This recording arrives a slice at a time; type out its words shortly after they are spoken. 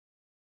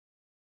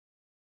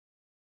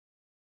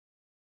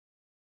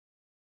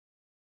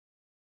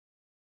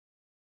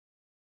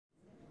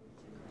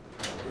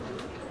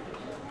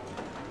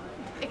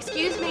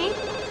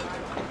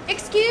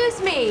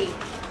Excuse me.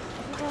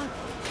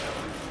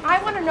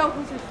 I want to know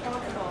who's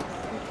responsible.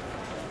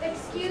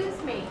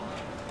 Excuse me.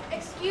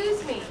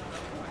 Excuse me.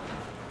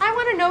 I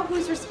want to know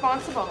who's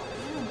responsible.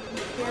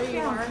 There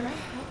you are.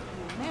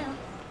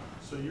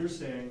 So you're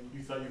saying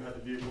you thought you had the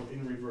vehicle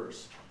in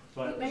reverse,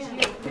 but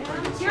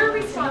You're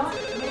responsible.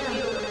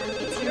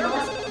 It's your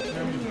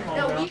responsibility.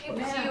 No, it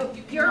was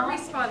you. You're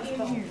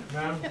responsible.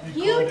 Ma'am,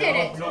 You did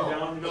it. No,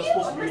 down. You're not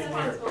supposed to be in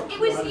here. It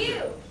was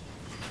you.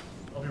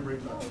 I'll be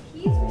right back.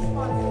 He's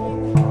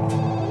responsible.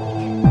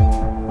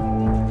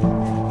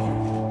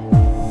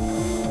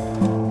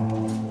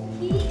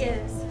 He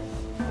is.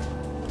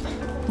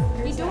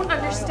 You don't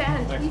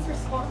understand. He's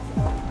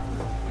responsible.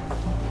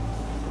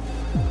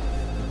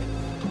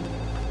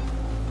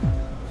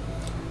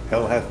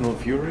 Hell hath no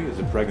fury as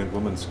a pregnant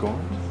woman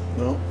scorned.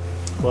 Well,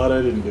 glad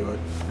I didn't do it.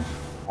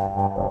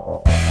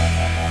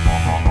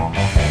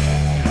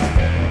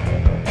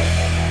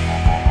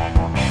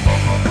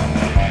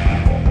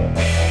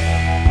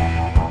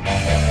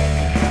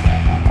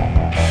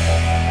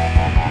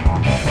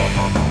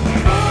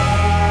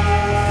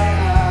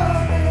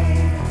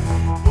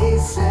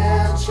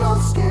 Essential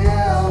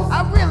skills.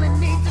 I really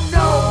need to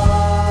know.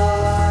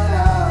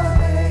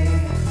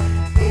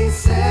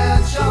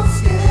 Essential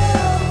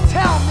skills.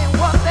 Tell me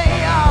what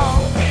they are.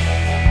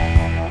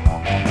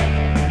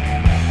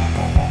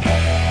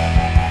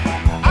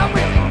 I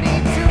really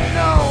need to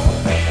know.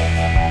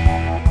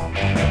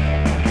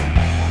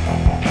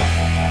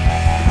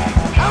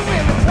 I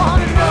really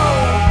want to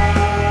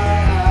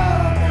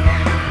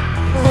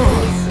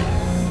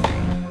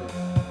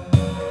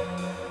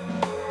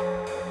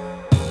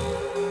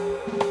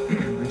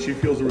And she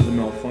feels there was a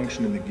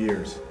malfunction in the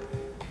gears.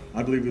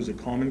 I believe it was a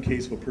common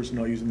case of a person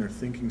not using their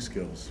thinking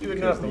skills. You would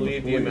not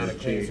believe the amount of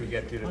claims we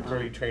get due to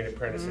poorly trained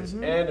apprentices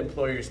and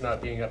employers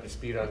not being up to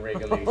speed on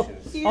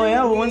regulations. Oh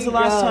yeah, well when's the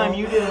last time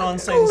you did an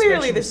on-site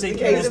inspection of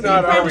safety? It's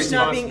not our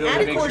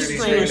responsibility to make sure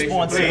these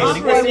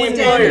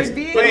regulations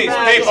Please,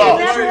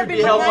 people,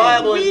 be held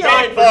liable and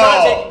fined for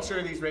not making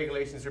sure these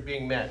regulations are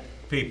being met.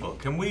 People,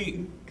 can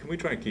we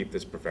try and keep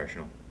this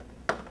professional?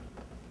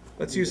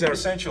 Let's use our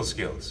essential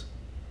skills.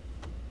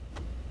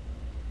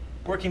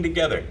 Working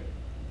together.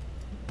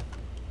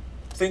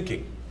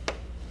 Thinking.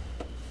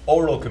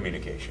 Oral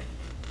communication.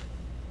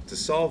 to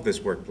solve this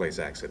workplace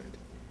accident.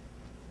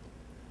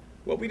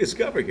 What we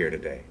discover here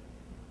today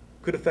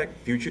could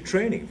affect future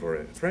training for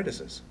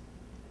apprentices,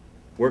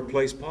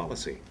 workplace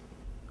policy.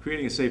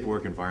 Creating a safe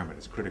work environment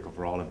is critical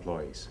for all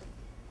employees,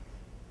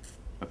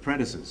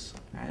 apprentices,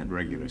 and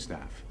regular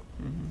staff.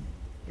 Mm-hmm.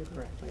 You're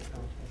correct. My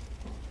apologies.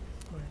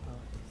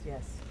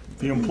 Yes.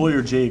 The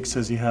employer, Jake,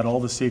 says he had all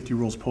the safety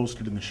rules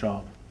posted in the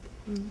shop.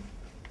 Mm-hmm.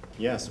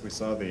 Yes, we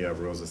saw the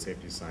rules of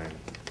safety sign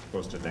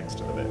posted next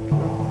to the Vic.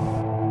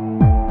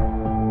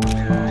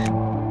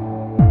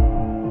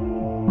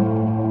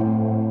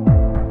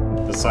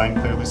 The sign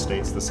clearly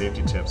states the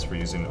safety tips for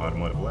using the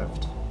automotive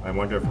lift. I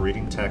wonder if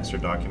reading text or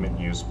document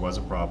use was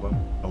a problem,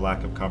 a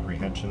lack of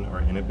comprehension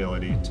or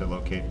inability to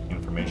locate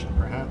information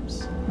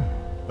perhaps.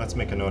 Let's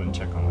make a note and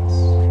check on this.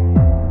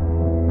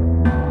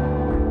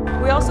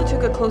 We also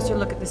took a closer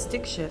look at the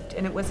stick shift,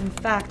 and it was in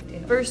fact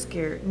in first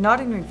gear, not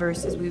in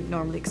reverse as we would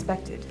normally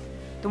expected.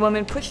 The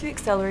woman pushed the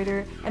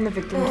accelerator and the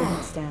victim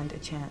didn't stand a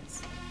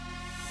chance.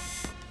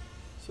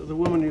 So the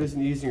woman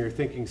isn't using her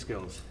thinking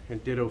skills,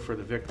 and ditto for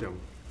the victim.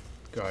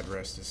 God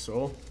rest his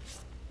soul.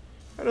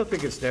 I don't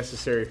think it's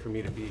necessary for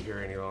me to be here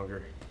any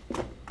longer.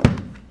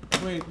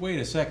 Wait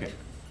a second.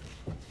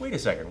 Wait a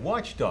second.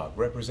 Watchdog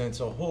represents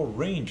a whole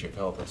range of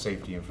health and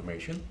safety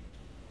information.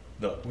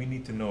 Look, we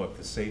need to know if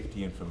the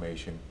safety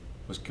information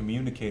was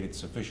communicated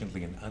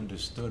sufficiently and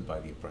understood by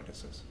the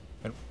apprentices.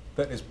 And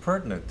that is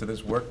pertinent to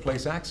this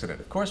workplace accident.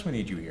 Of course we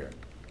need you here.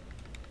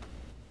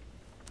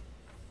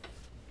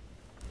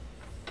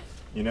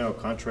 You know,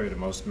 contrary to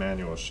most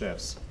manual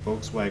shifts,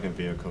 Volkswagen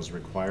vehicles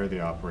require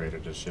the operator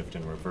to shift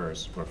in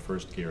reverse where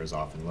first gear is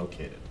often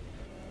located.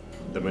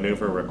 The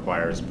maneuver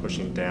requires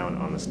pushing down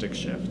on the stick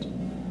shift.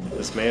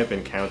 This may have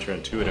been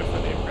counterintuitive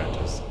for the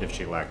apprentice if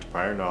she lacked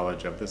prior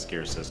knowledge of this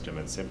gear system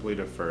and simply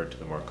deferred to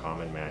the more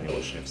common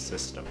manual shift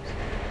systems.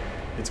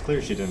 It's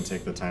clear she didn't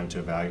take the time to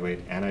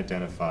evaluate and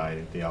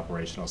identify the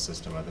operational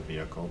system of the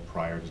vehicle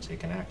prior to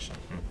taking action.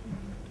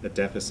 A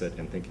deficit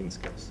in thinking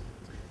skills.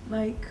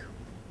 Like?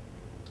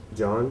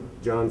 John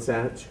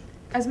Satch.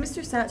 As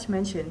Mr. Satch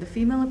mentioned, the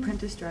female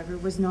apprentice driver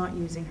was not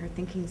using her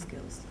thinking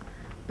skills.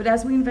 But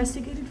as we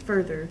investigated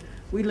further,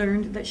 we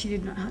learned that she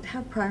did not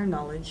have prior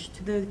knowledge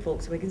to the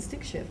Volkswagen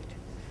stick shift.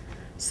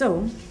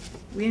 So,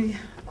 we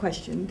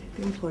questioned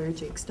the employer,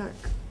 Jake Stark.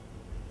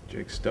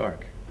 Jake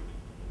Stark?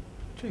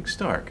 Jake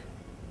Stark?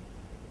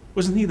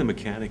 Wasn't he the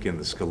mechanic in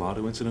the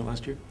Scalado incident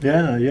last year?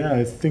 Yeah,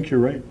 I think you're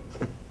right.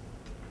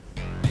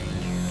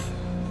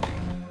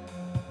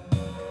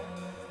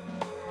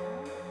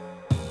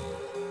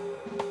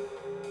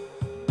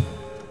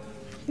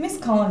 Miss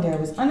Collindale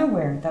was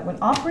unaware that when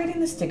operating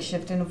the stick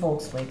shift in a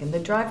Volkswagen, the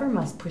driver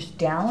must push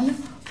down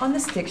on the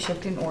stick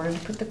shift in order to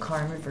put the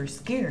car in reverse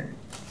gear.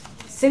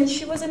 Since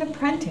she was an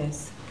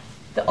apprentice,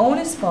 The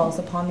onus falls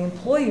upon the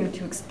employer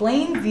to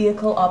explain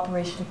vehicle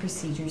operation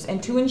procedures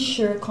and to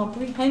ensure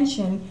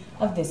comprehension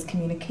of this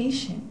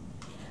communication.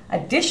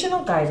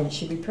 Additional guidance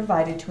should be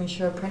provided to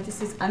ensure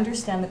apprentices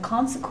understand the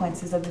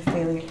consequences of the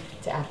failure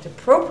to act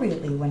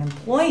appropriately when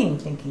employing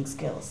thinking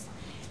skills.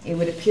 It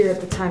would appear at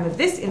the time of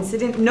this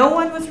incident, no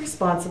one was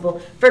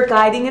responsible for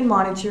guiding and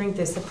monitoring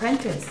this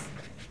apprentice.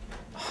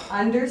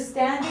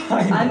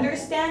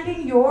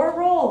 Understanding your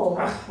role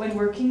when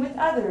working with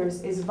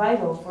others is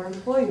vital for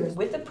employers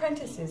with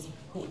apprentices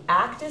who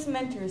act as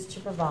mentors to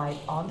provide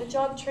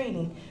on-the-job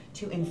training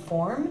to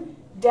inform,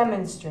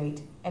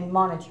 demonstrate, and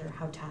monitor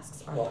how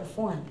tasks are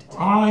performed.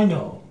 I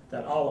know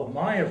that all of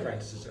my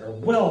apprentices are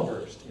well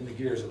versed in the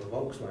gears of a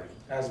Volkswagen,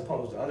 as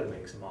opposed to other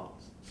makes and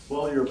models.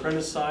 Well, your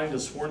apprentice signed a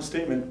sworn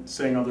statement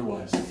saying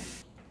otherwise.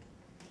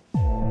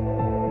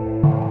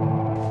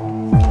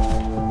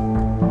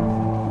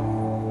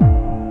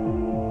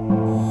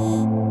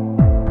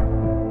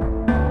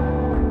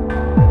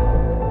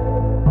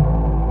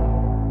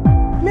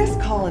 Miss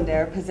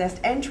Collender possessed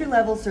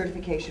entry-level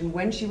certification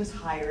when she was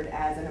hired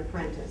as an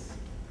apprentice.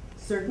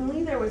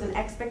 Certainly, there was an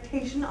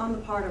expectation on the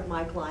part of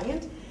my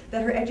client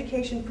that her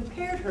education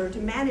prepared her to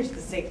manage the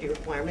safety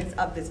requirements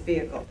of this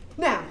vehicle.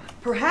 Now,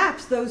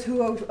 perhaps those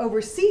who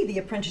oversee the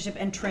apprenticeship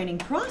and training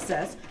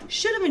process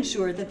should have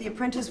ensured that the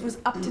apprentice was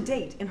up to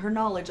date in her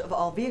knowledge of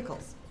all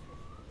vehicles.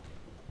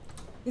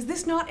 Is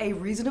this not a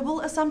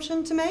reasonable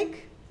assumption to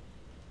make?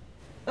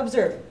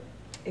 Observe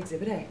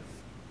Exhibit A.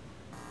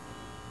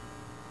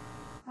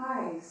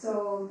 Hi,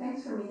 so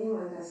thanks for meeting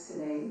with us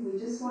today. We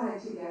just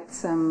wanted to get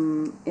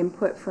some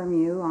input from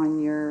you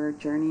on your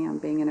journey on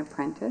being an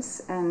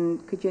apprentice.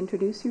 And could you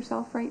introduce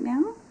yourself right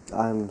now?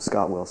 I'm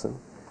Scott Wilson.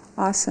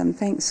 Awesome.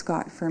 Thanks,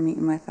 Scott, for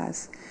meeting with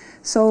us.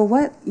 So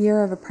what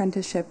year of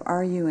apprenticeship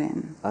are you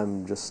in?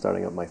 I'm just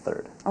starting up my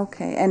third.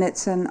 Okay, and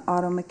it's an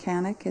auto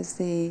mechanic is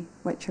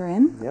what you're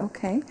in? Yeah.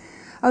 Okay.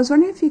 I was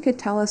wondering if you could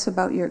tell us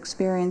about your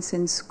experience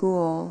in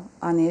school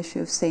on the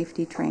issue of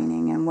safety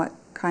training and what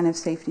kind of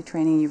safety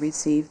training you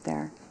received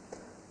there.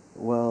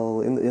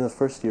 Well, in the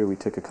first year we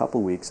took a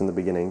couple weeks in the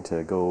beginning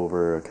to go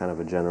over kind of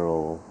a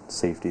general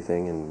safety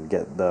thing and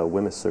get the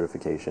WMIS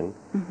certification.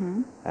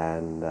 Mm-hmm.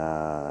 And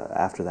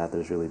after that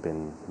there's really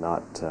been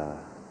not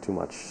too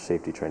much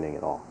safety training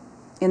at all.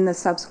 In the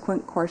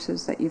subsequent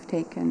courses that you've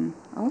taken?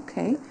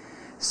 Okay.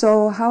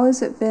 So how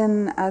has it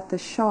been at the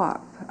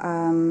shop?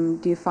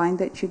 Do you find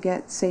that you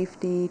get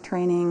safety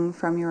training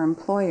from your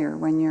employer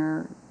when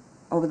you're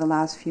over the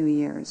last few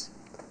years?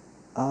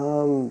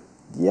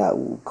 Yeah,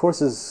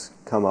 courses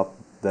come up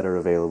that are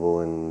available,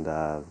 and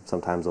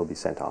sometimes they'll be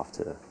sent off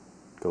to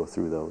go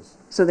through those.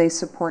 So they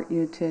support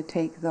you to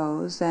take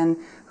those. And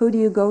who do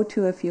you go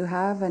to if you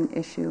have an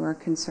issue or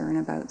concern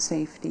about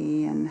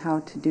safety and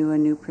how to do a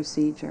new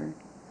procedure?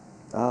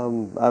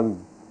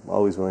 I'm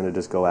always willing to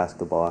just go ask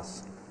the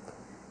boss.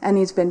 And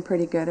he's been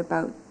pretty good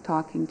about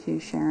talking to you,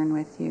 sharing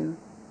with you?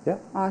 Yeah.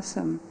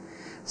 Awesome.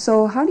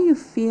 So how do you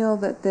feel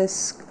that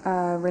this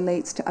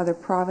relates to other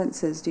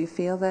provinces? Do you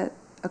feel that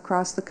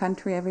across the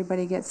country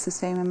everybody gets the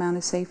same amount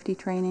of safety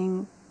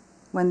training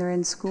when they're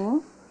in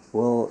school?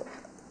 Well,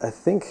 I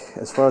think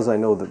as far as I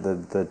know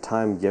that the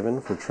time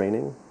given for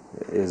training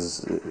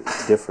is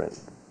different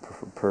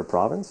per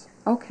province.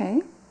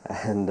 Okay.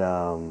 And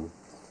I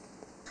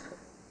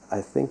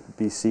think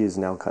BC is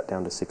now cut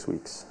down to 6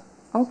 weeks.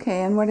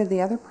 Okay, and what are the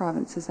other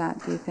provinces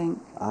at, do you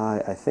think?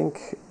 I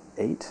think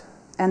 8.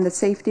 And the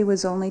safety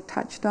was only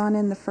touched on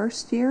in the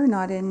first year,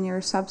 not in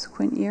your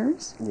subsequent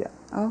years? Yeah.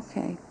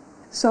 Okay.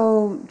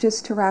 So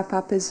just to wrap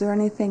up, is there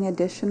anything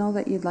additional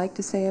that you'd like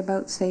to say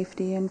about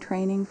safety and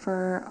training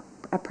for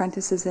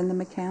apprentices in the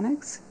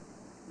mechanics?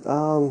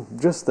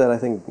 Just that I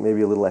think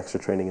maybe a little extra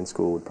training in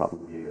school would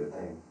probably be a good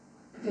thing.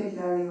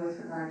 Particularly with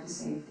regard to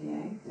safety,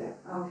 eh? Yeah.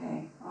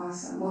 Okay,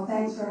 awesome. Well,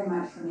 thanks very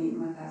much for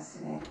meeting with us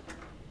today.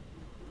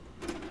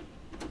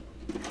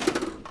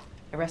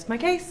 I rest my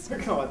case. For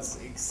God's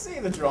sake,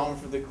 save the drama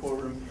for the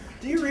courtroom.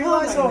 Do you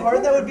realize how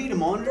hard that would be to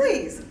monitor?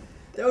 Please.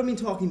 That would mean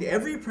talking to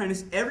every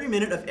apprentice every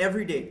minute of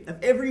every day,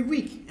 of every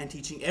week, and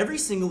teaching every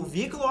single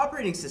vehicle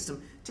operating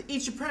system to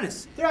each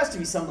apprentice. There has to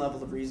be some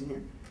level of reason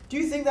here. Do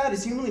you think that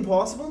is humanly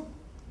possible?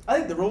 I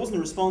think the roles and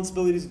the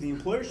responsibilities of the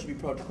employer should be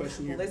brought to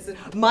question here. Listen,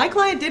 my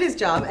client did his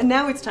job, and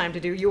now it's time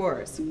to do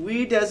yours.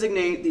 We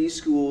designate these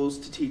schools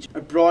to teach a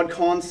broad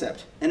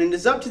concept, and it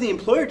is up to the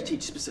employer to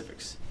teach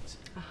specifics.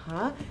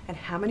 Uh-huh. And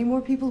how many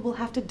more people will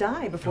have to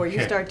die before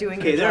you start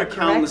doing your job there are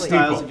countless correctly?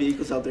 styles of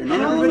vehicles out there. Not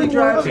How everybody many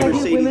more drives a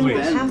pregnant Mercedes women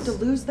will Benz. have to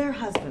lose their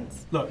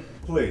husbands? Look,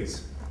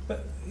 please.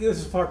 This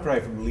is a far cry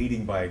from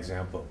leading by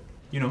example.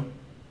 You know,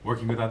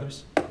 working with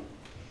others.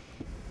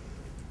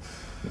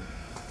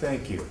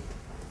 Thank you.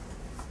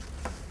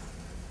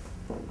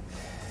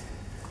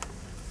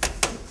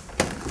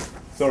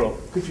 Thorough,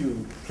 could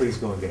you please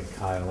go and get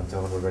Kyle and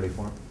tell him we're ready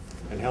for him?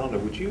 And Helena,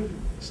 would you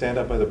stand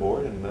up by the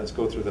board and let's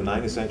go through the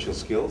 9 essential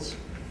skills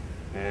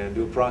and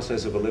do a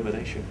process of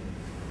elimination.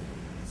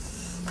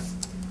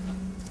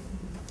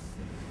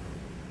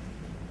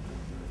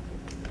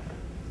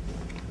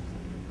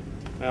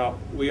 Now,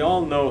 we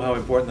all know how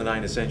important the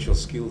 9 essential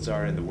skills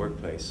are in the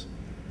workplace.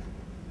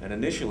 And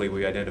initially,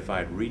 we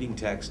identified reading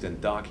text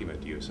and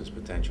document use as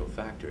potential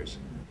factors,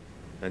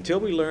 until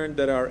we learned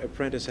that our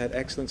apprentice had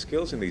excellent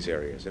skills in these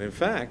areas, and in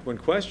fact, when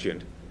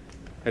questioned,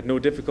 had no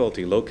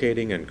difficulty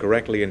locating and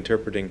correctly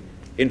interpreting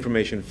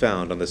information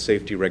found on the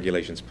safety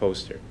regulations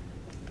poster.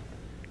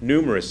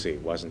 Numeracy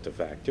wasn't a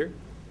factor,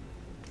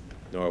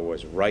 nor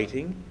was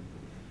writing,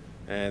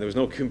 and there was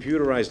no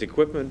computerized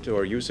equipment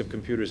or use of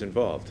computers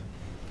involved.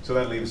 So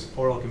that leaves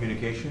oral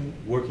communication,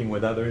 working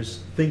with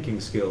others, thinking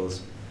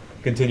skills,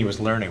 continuous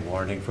learning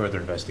warranting further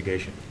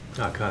investigation.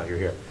 Ah, Kyle, you're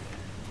here.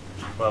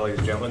 Well, ladies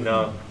and gentlemen,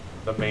 now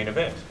the main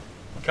event.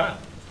 Kyle.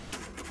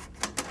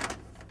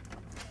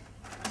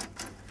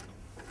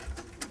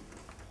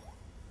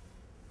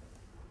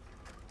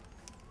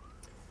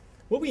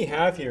 What we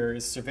have here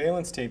is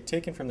surveillance tape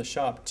taken from the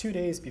shop 2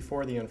 days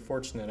before the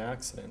unfortunate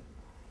accident.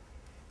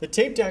 The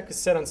tape deck is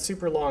set on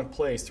super long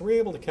play, so we're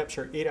able to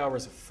capture 8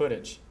 hours of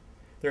footage.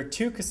 There are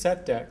 2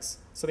 cassette decks,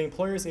 so the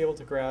employer is able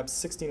to grab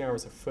 16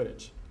 hours of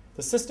footage.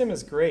 The system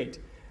is great,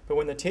 but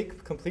when the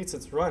tape completes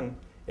its run,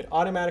 it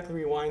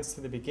automatically rewinds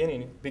to the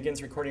beginning and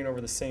begins recording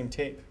over the same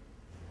tape.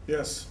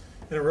 Yes,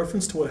 and in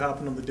reference to what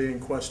happened on the day in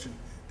question,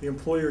 the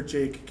employer,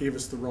 Jake, gave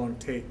us the wrong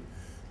tape.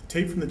 The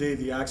tape from the day of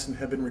the accident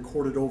had been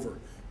recorded over,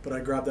 but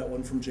I grabbed that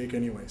one from Jake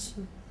anyways.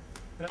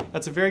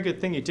 That's a very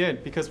good thing you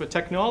did, because with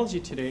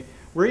technology today,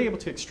 we're able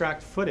to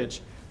extract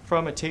footage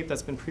from a tape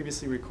that's been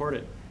previously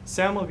recorded.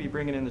 Sam will be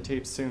bringing in the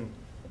tape soon.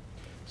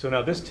 So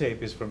now this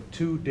tape is from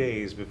 2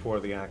 days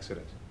before the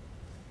accident.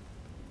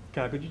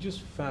 Kyle, could you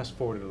just fast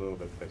forward it a little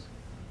bit, please?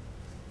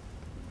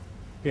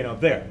 Okay, now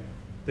there.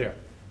 The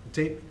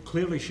tape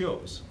clearly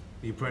shows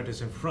the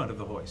apprentice in front of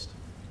the hoist.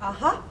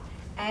 Uh-huh.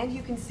 And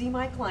you can see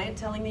my client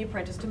telling the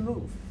apprentice to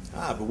move.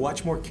 Ah, but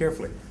watch more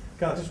carefully.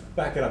 Kyle, just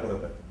back it up a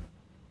little bit.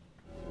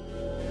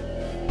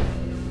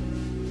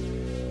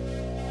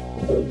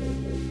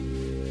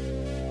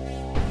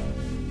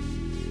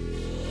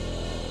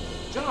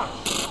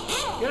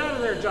 Josh! Get out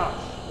of there,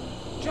 Josh!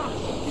 Josh,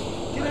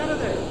 get out of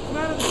there! Come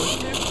out of there!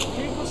 You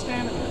can't go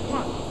standing there. Come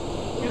on.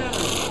 Get out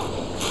of there.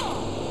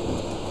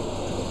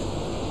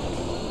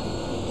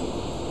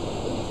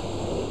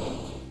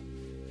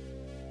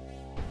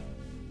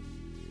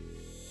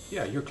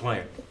 Yeah, your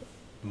client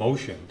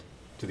motioned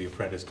to the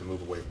apprentice to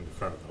move away from the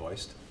front of the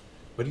hoist,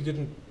 but he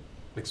didn't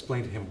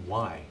explain to him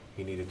why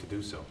he needed to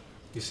do so.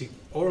 You see,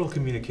 oral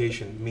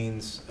communication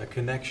means a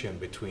connection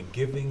between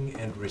giving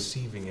and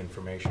receiving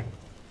information.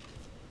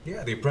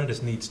 Yeah, the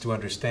apprentice needs to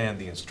understand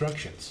the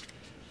instructions,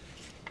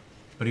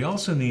 but he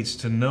also needs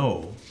to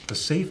know the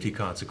safety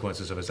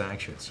consequences of his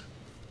actions.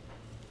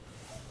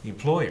 The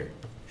employer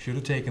should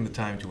have taken the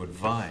time to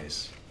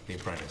advise the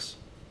apprentice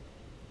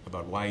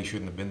about why he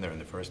shouldn't have been there in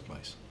the first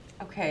place.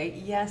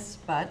 Okay, yes,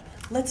 but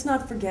let's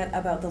not forget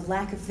about the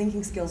lack of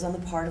thinking skills on the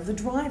part of the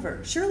driver.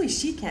 Surely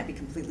she can't be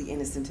completely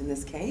innocent in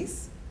this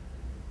case.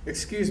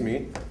 Excuse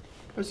me.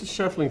 I was just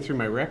shuffling through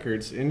my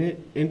records, and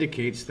it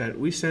indicates that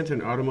we sent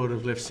an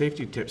automotive lift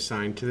safety tip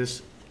sign to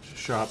this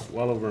shop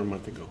well over a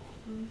month ago.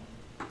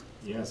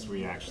 Yes,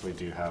 we actually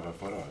do have a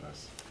photo of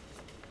this.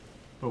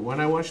 But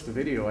when I watched the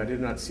video, I did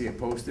not see it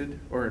posted,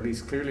 or at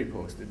least clearly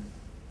posted.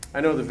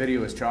 I know the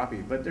video is choppy,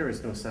 but there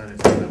is no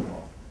signage on the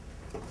wall.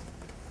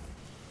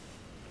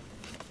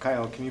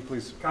 Kyle, can you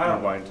please Kyle.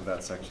 rewind to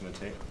that section of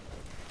tape?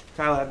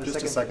 Kyle, have the Just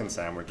second. a second,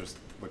 Sam. We're just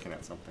looking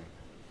at something.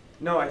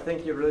 No, I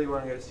think you really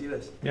want to get to see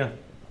this. Yeah.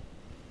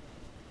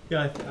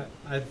 Yeah,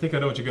 I think I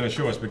know what you're going to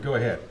show us, but go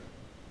ahead.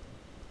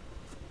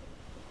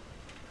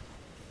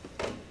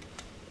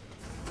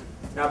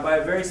 Now, by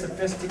a very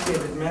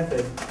sophisticated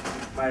method,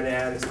 might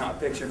add, it's not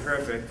picture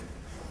perfect,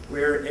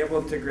 we're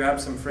able to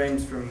grab some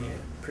frames from the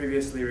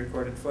previously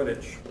recorded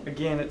footage.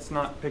 Again, it's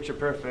not picture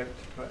perfect,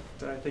 but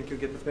I think you'll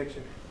get the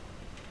picture.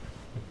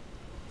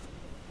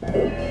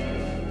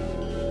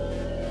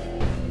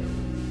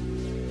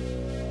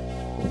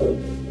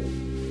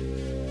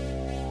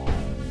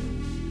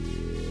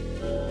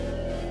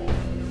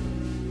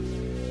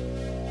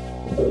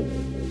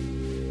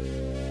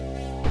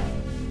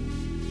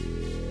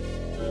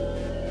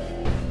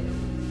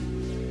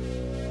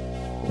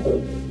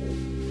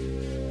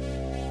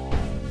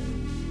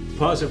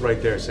 Pause it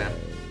right there, Sam.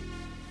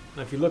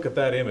 Now, if you look at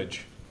that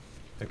image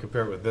and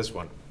compare it with this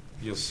one,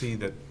 you'll see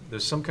that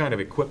there's some kind of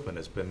equipment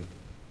that's been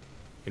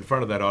in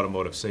front of that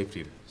automotive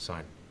safety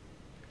sign.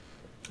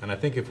 And I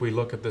think if we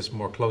look at this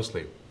more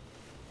closely,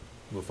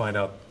 we'll find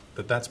out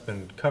that that's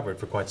been covered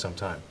for quite some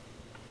time.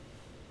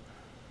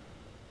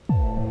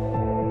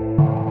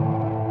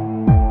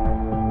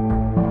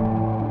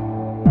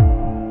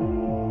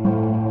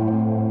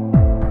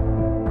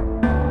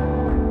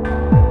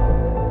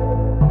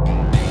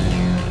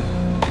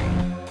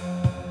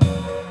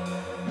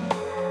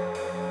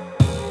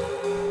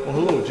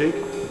 Well, hello, Jake.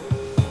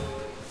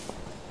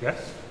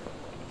 Yes?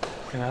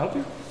 Can I help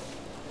you?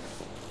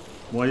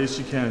 Why, yes,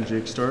 you can,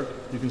 Jake.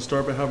 You can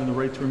start by having the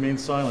right to remain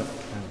silent.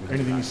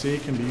 Anything you say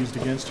can be used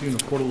against you in a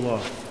court of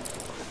law.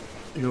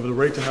 You have the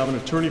right to have an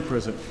attorney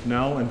present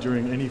now and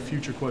during any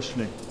future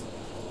questioning.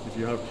 If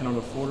you cannot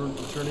afford an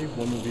attorney,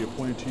 one will be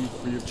appointed to you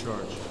free of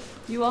charge.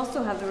 You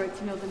also have the right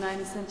to know the 9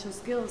 essential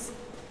skills.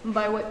 And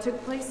by what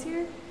took place here,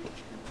 you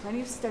have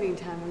plenty of studying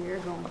time where you're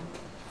going.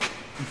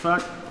 In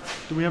fact,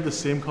 did we have the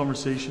same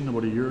conversation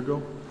about a year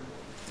ago?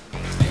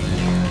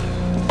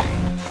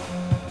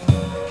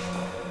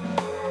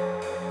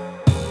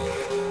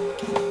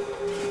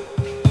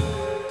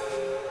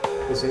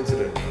 This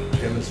incident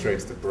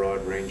demonstrates the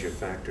broad range of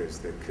factors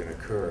that can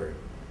occur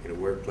in a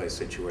workplace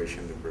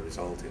situation that will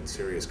result in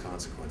serious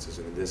consequences.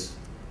 And in this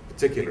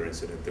particular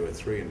incident, there were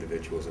 3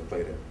 individuals that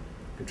played a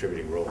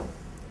contributing role.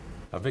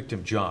 Our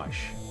victim,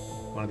 Josh,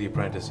 one of the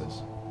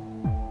apprentices,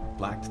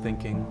 lacked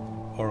thinking,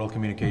 oral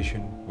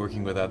communication,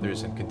 working with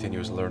others, and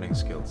continuous learning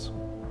skills.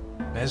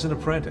 As an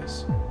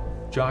apprentice,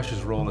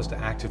 Josh's role is to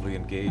actively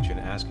engage in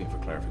asking for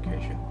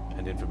clarification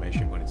and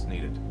information when it's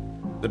needed.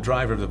 The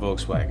driver of the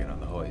Volkswagen on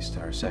the hoist,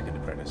 our second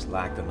apprentice,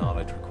 lacked the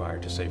knowledge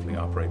required to safely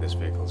operate this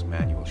vehicle's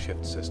manual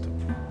shift system.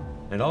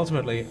 And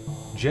ultimately,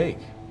 Jake,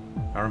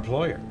 our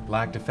employer,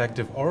 lacked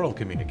effective oral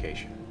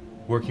communication,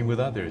 working with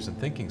others, and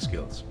thinking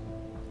skills.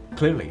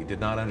 Clearly, he did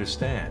not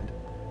understand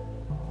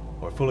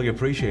or fully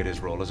appreciate his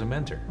role as a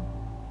mentor,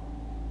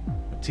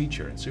 a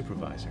teacher, and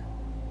supervisor.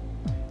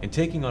 In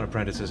taking on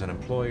apprentices, an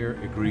employer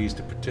agrees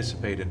to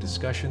participate in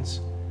discussions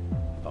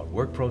about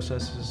work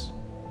processes,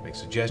 make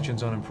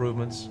suggestions on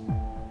improvements,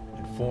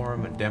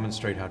 inform and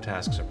demonstrate how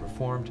tasks are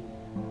performed,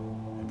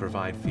 and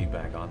provide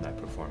feedback on that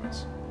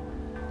performance.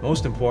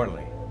 Most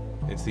importantly,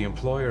 it's the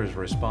employer's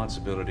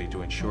responsibility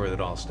to ensure that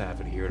all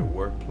staff adhere to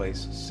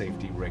workplace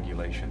safety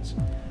regulations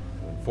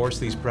and enforce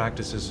these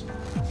practices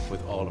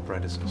with all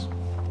apprentices.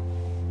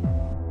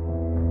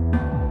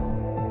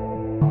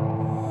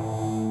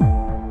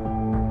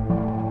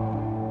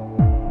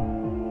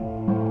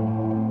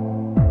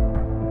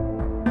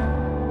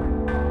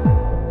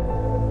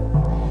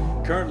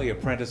 Currently,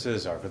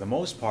 apprentices are, for the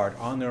most part,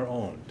 on their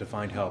own to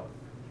find help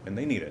when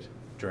they need it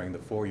during the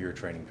 4-year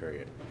training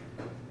period.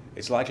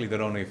 It's likely that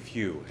only a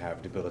few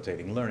have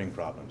debilitating learning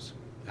problems.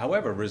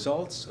 However,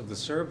 results of the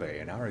survey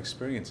and our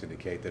experience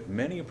indicate that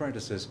many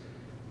apprentices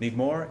need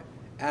more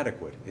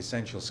adequate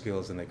essential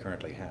skills than they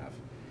currently have.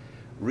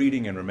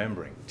 Reading and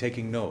remembering,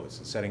 taking notes,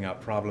 and setting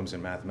out problems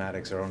in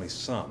mathematics are only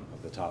some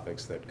of the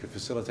topics that could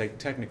facilitate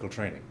technical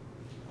training.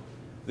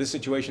 This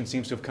situation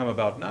seems to have come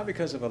about not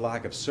because of a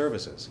lack of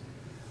services,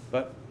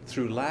 but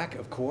through lack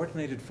of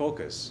coordinated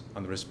focus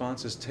on the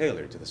responses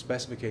tailored to the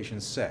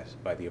specifications set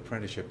by the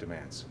apprenticeship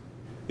demands.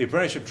 The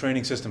apprenticeship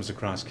training systems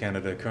across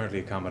Canada currently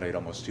accommodate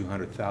almost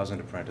 200,000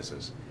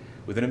 apprentices.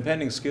 With an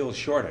impending skills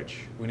shortage,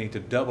 we need to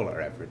double our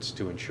efforts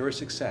to ensure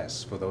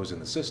success for those in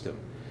the system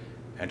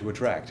and to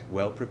attract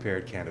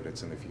well-prepared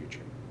candidates in the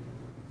future.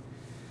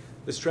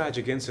 This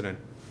tragic incident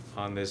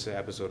on this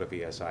episode of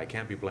ESI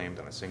can't be blamed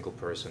on a single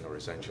person or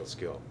essential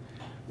skill.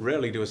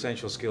 Rarely do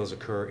essential skills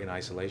occur in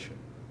isolation.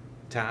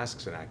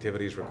 Tasks and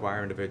activities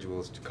require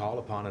individuals to call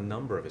upon a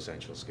number of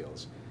essential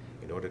skills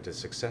in order to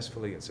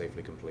successfully and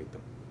safely complete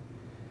them.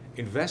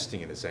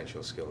 Investing in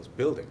essential skills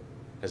building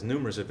has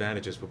numerous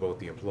advantages for both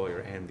the employer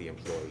and the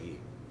employee.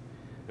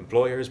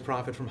 Employers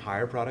profit from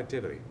higher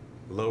productivity,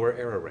 lower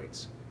error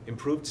rates,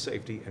 improved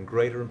safety, and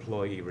greater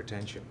employee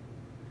retention.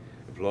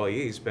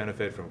 Employees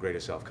benefit from greater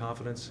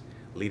self-confidence,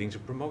 leading to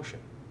promotion.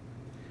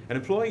 And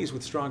employees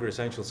with stronger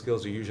essential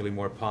skills are usually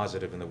more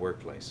positive in the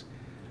workplace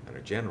and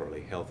are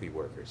generally healthy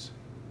workers.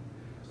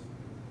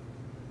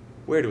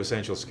 Where do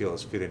essential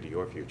skills fit into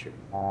your future?